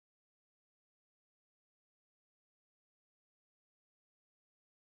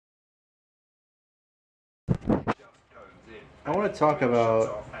I want to talk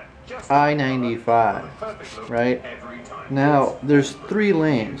about I-95, right? Now, there's 3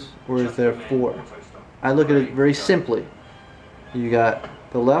 lanes, or is there 4? I look at it very simply. You got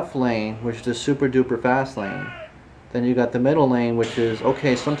the left lane, which is the super duper fast lane. Then you got the middle lane, which is,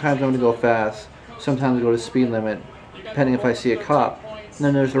 okay, sometimes I'm going to go fast, sometimes I go to speed limit, depending if I see a cop. And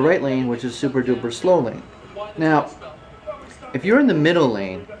then there's the right lane, which is super duper slow lane. Now, if you're in the middle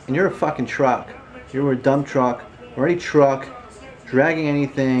lane, and you're a fucking truck, you're a dump truck, or any truck, dragging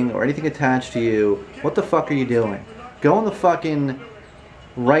anything, or anything attached to you, what the fuck are you doing? Go in the fucking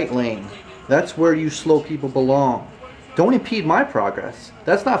right lane. That's where you slow people belong. Don't impede my progress.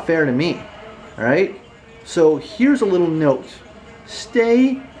 That's not fair to me. Alright? So here's a little note.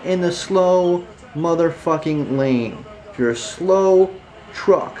 Stay in the slow motherfucking lane. If you're a slow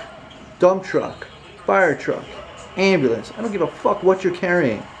truck, dump truck, fire truck, ambulance, I don't give a fuck what you're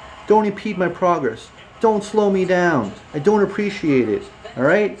carrying. Don't impede my progress. Don't slow me down. I don't appreciate it.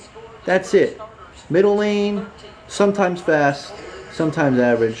 Alright? That's it. Middle lane, sometimes fast, sometimes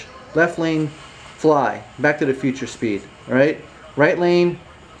average. Left lane, fly. Back to the future speed. Alright? Right lane,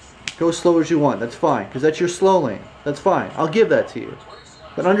 go as slow as you want. That's fine. Because that's your slow lane. That's fine. I'll give that to you.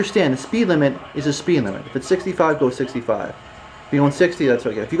 But understand, the speed limit is a speed limit. If it's 65, go 65. If you're going 60, that's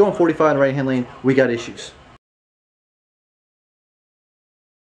okay. If you're going 45 in the right hand lane, we got issues.